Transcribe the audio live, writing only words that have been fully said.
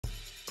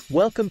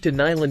Welcome to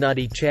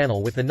Nilanadi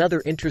channel with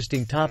another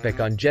interesting topic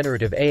on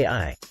generative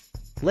AI.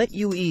 Let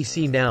UE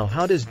see now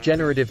how does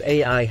generative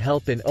AI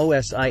help in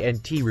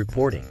OSINT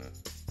reporting.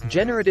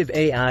 Generative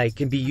AI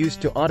can be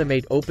used to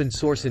automate open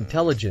source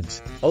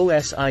intelligence,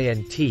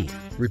 OSINT,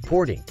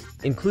 reporting,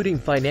 including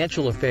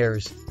financial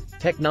affairs,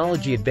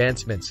 technology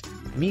advancements,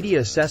 media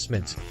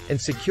assessments,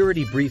 and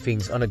security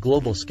briefings on a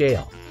global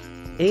scale.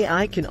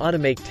 AI can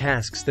automate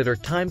tasks that are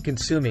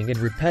time-consuming and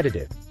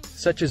repetitive,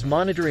 such as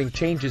monitoring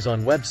changes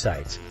on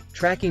websites,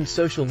 tracking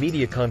social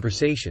media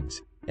conversations,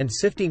 and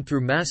sifting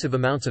through massive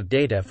amounts of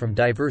data from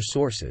diverse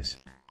sources.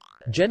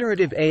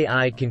 Generative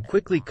AI can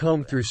quickly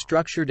comb through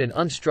structured and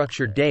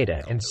unstructured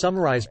data and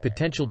summarize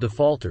potential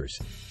defaulters,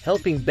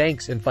 helping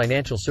banks and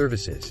financial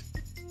services.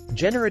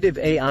 Generative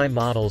AI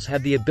models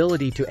have the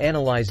ability to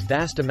analyze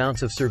vast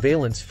amounts of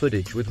surveillance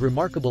footage with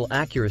remarkable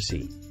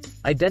accuracy,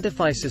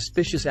 identify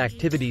suspicious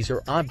activities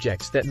or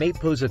objects that may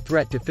pose a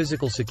threat to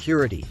physical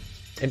security,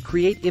 and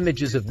create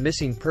images of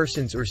missing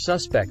persons or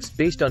suspects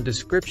based on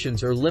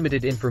descriptions or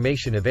limited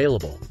information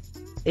available.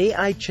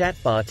 AI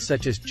chatbots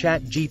such as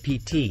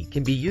ChatGPT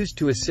can be used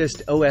to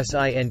assist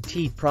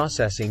OSINT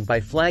processing by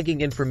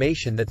flagging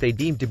information that they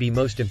deem to be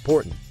most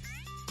important.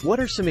 What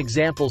are some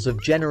examples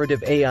of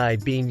generative AI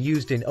being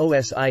used in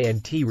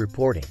OSINT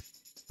reporting?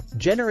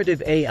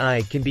 Generative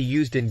AI can be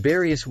used in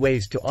various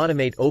ways to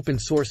automate open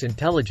source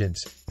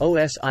intelligence,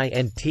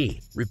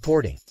 OSINT,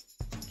 reporting.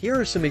 Here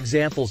are some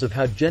examples of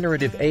how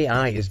generative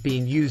AI is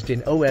being used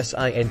in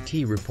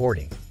OSINT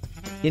reporting.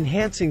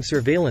 Enhancing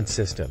surveillance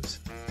systems.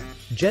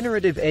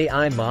 Generative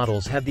AI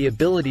models have the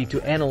ability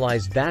to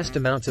analyze vast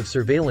amounts of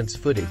surveillance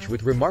footage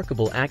with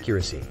remarkable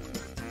accuracy.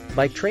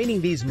 By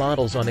training these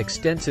models on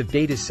extensive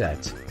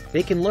datasets,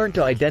 they can learn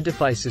to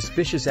identify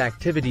suspicious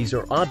activities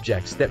or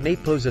objects that may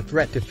pose a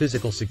threat to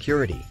physical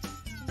security.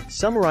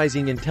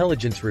 Summarizing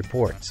intelligence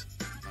reports.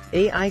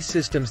 AI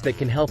systems that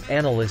can help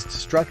analysts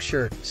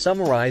structure,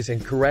 summarize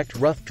and correct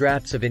rough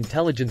drafts of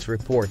intelligence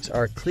reports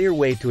are a clear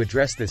way to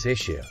address this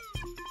issue.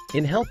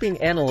 In helping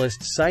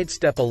analysts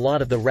sidestep a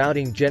lot of the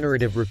routing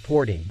generative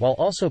reporting while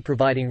also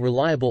providing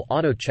reliable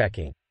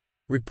auto-checking,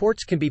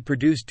 reports can be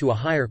produced to a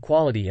higher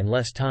quality in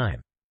less time.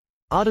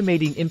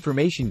 Automating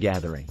information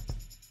gathering.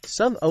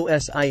 Some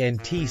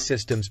OSINT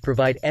systems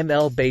provide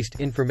ML-based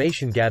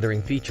information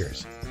gathering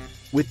features.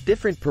 With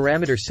different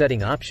parameter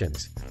setting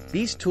options,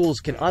 these tools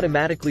can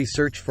automatically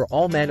search for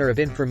all manner of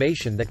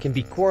information that can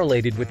be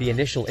correlated with the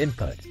initial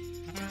input.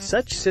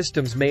 Such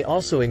systems may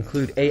also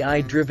include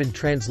AI-driven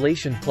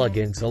translation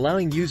plugins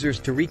allowing users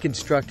to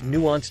reconstruct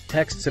nuanced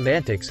text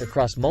semantics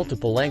across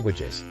multiple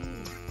languages.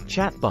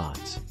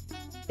 Chatbots.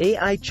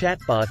 AI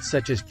chatbots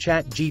such as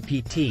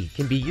ChatGPT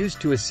can be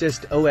used to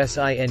assist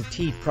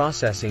OSINT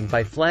processing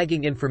by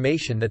flagging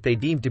information that they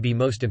deem to be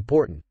most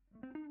important.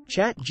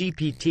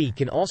 ChatGPT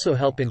can also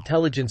help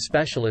intelligence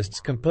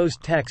specialists compose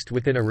text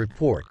within a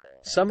report,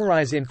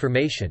 summarize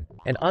information,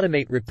 and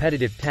automate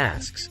repetitive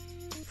tasks,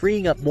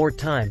 freeing up more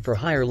time for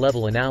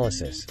higher-level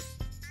analysis.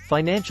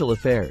 Financial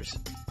affairs.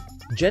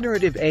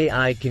 Generative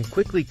AI can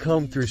quickly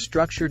comb through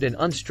structured and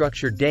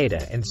unstructured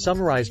data and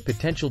summarize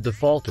potential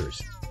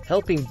defaulters,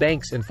 helping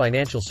banks and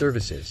financial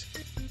services.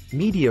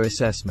 Media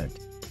assessment.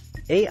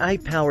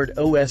 AI-powered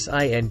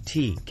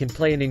OSINT can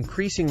play an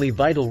increasingly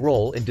vital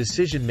role in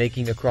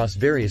decision-making across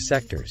various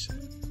sectors.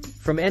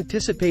 From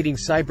anticipating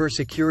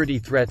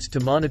cybersecurity threats to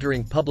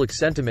monitoring public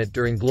sentiment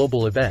during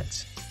global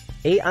events,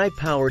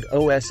 AI-powered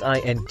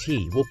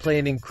OSINT will play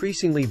an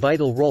increasingly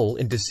vital role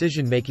in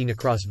decision-making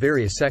across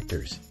various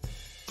sectors.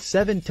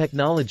 7.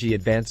 Technology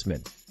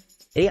advancement.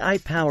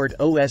 AI-powered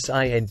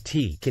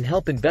OSINT can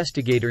help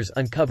investigators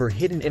uncover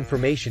hidden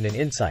information and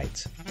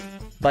insights.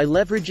 By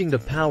leveraging the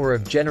power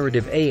of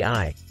generative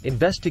AI,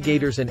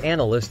 investigators and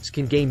analysts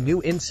can gain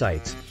new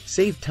insights,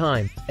 save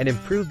time, and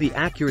improve the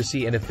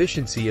accuracy and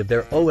efficiency of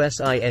their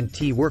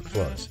OSINT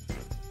workflows.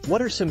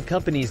 What are some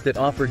companies that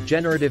offer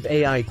generative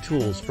AI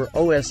tools for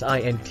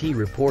OSINT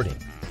reporting?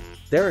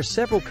 There are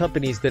several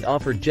companies that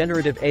offer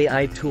generative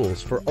AI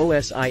tools for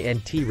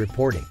OSINT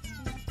reporting.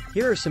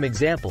 Here are some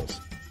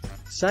examples.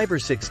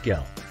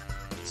 CyberSecSkill.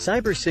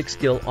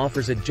 CyberSecSkill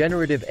offers a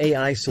generative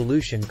AI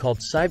solution called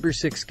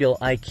CyberSecSkill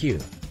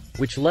IQ,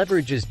 which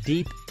leverages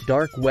deep,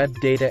 dark web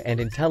data and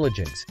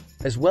intelligence,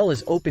 as well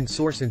as open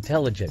source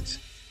intelligence,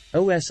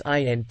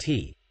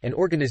 OSINT, an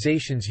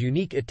organization's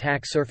unique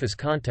attack surface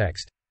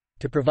context,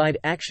 to provide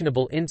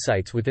actionable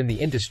insights within the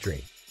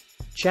industry.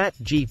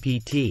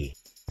 ChatGPT.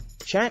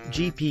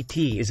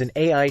 ChatGPT is an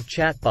AI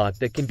chatbot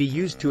that can be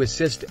used to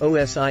assist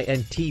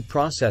OSINT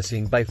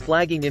processing by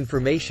flagging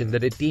information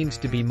that it deems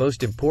to be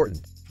most important.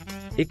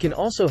 It can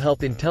also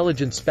help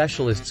intelligence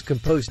specialists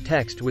compose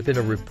text within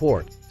a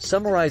report,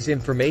 summarize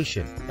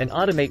information, and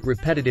automate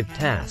repetitive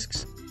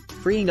tasks,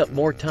 freeing up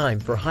more time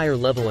for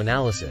higher-level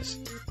analysis.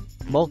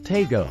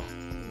 Multago.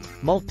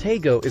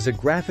 Multago is a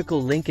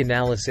graphical link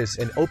analysis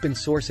and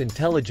open-source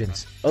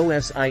intelligence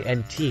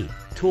 (OSINT)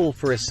 tool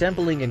for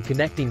assembling and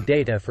connecting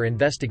data for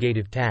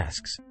investigative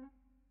tasks.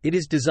 It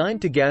is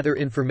designed to gather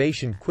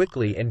information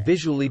quickly and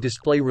visually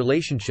display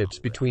relationships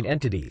between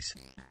entities.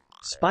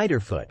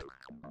 Spiderfoot.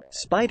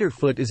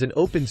 Spiderfoot is an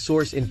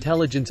open-source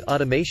intelligence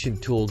automation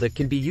tool that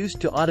can be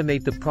used to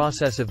automate the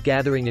process of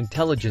gathering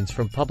intelligence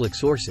from public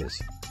sources.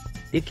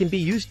 It can be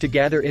used to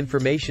gather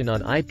information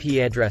on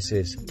IP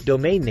addresses,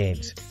 domain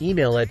names,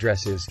 email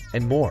addresses,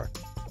 and more.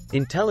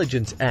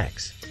 Intelligence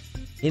X.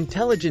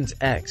 Intelligence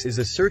X is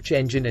a search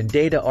engine and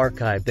data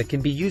archive that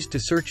can be used to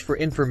search for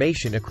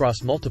information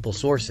across multiple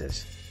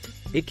sources.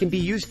 It can be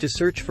used to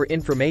search for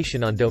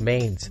information on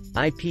domains,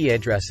 IP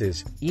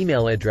addresses,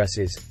 email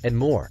addresses, and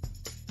more.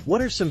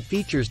 What are some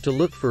features to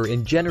look for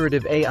in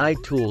generative AI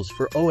tools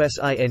for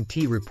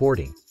OSINT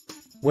reporting?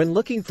 When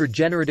looking for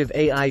generative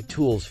AI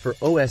tools for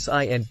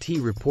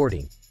OSINT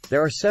reporting,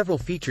 there are several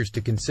features to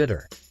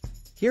consider.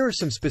 Here are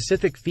some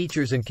specific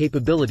features and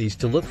capabilities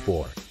to look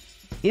for.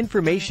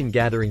 Information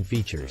gathering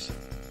features.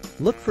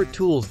 Look for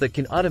tools that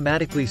can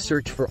automatically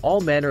search for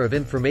all manner of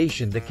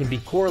information that can be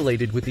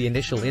correlated with the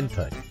initial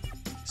input.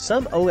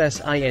 Some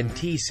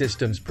OSINT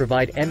systems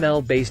provide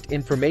ML-based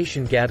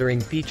information gathering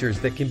features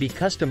that can be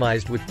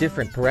customized with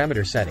different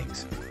parameter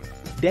settings.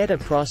 Data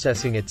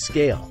processing at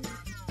scale.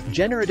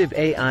 Generative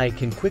AI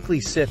can quickly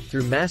sift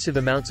through massive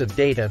amounts of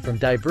data from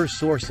diverse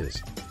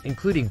sources,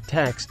 including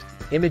text,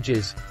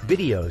 images,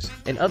 videos,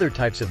 and other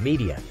types of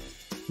media.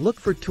 Look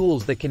for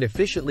tools that can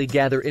efficiently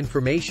gather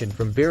information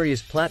from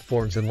various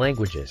platforms and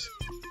languages.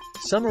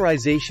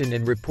 Summarization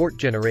and report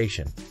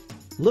generation.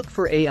 Look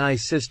for AI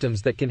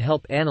systems that can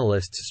help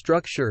analysts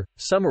structure,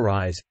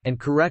 summarize, and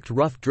correct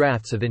rough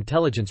drafts of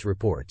intelligence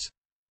reports.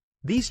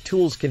 These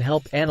tools can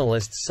help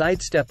analysts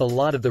sidestep a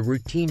lot of the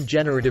routine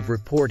generative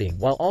reporting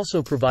while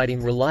also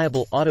providing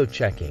reliable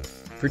auto-checking,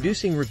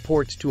 producing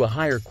reports to a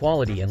higher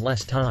quality in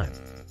less time.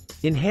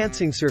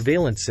 Enhancing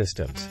surveillance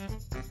systems.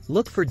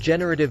 Look for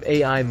generative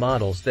AI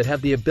models that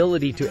have the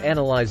ability to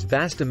analyze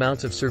vast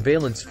amounts of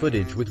surveillance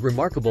footage with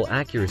remarkable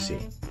accuracy.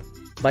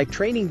 By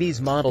training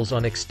these models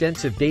on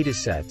extensive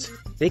datasets,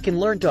 they can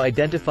learn to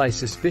identify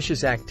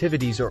suspicious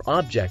activities or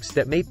objects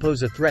that may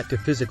pose a threat to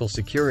physical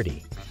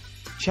security.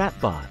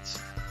 Chatbots.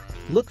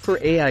 Look for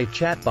AI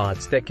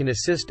chatbots that can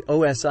assist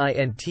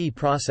OSINT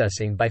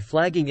processing by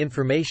flagging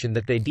information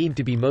that they deem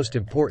to be most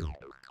important.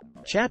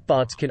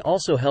 Chatbots can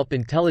also help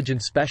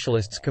intelligence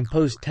specialists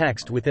compose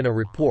text within a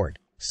report,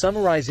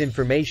 summarize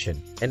information,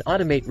 and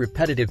automate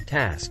repetitive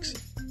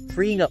tasks,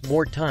 freeing up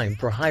more time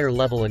for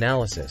higher-level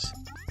analysis.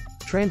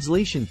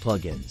 Translation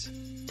plugins.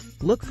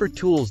 Look for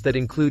tools that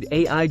include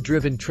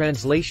AI-driven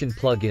translation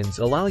plugins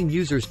allowing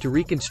users to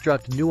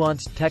reconstruct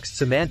nuanced text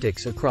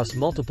semantics across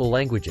multiple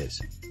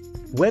languages.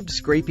 Web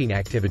scraping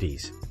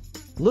activities.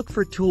 Look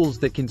for tools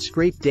that can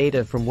scrape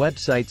data from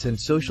websites and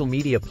social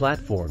media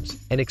platforms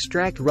and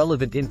extract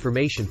relevant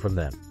information from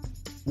them.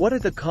 What are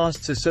the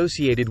costs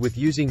associated with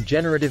using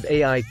generative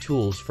AI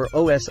tools for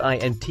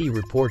OSINT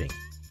reporting?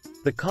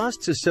 The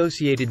costs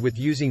associated with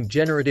using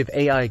generative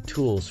AI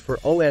tools for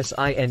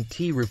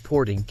OSINT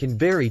reporting can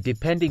vary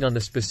depending on the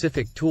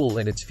specific tool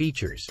and its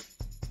features.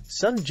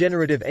 Some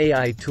generative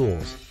AI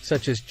tools,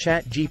 such as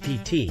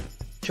ChatGPT,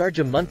 charge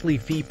a monthly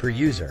fee per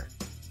user,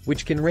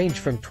 which can range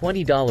from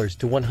 $20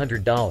 to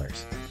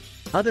 $100.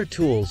 Other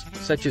tools,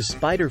 such as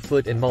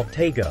Spiderfoot and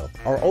Maltego,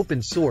 are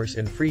open source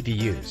and free to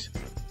use.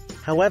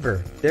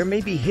 However, there may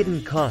be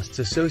hidden costs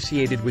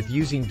associated with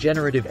using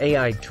generative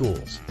AI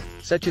tools,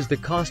 such as the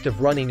cost of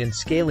running and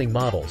scaling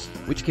models,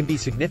 which can be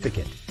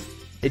significant.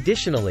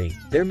 Additionally,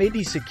 there may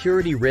be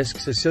security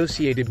risks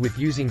associated with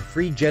using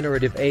free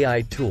generative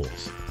AI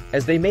tools,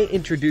 as they may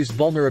introduce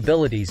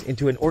vulnerabilities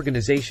into an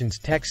organization's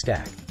tech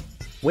stack.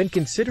 When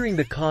considering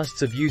the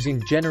costs of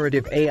using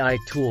generative AI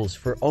tools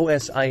for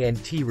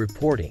OSINT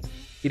reporting,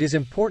 it is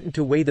important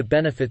to weigh the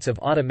benefits of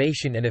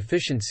automation and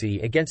efficiency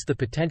against the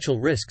potential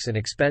risks and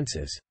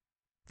expenses.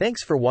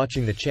 Thanks for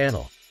watching the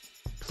channel.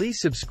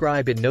 Please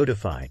subscribe and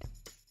notified.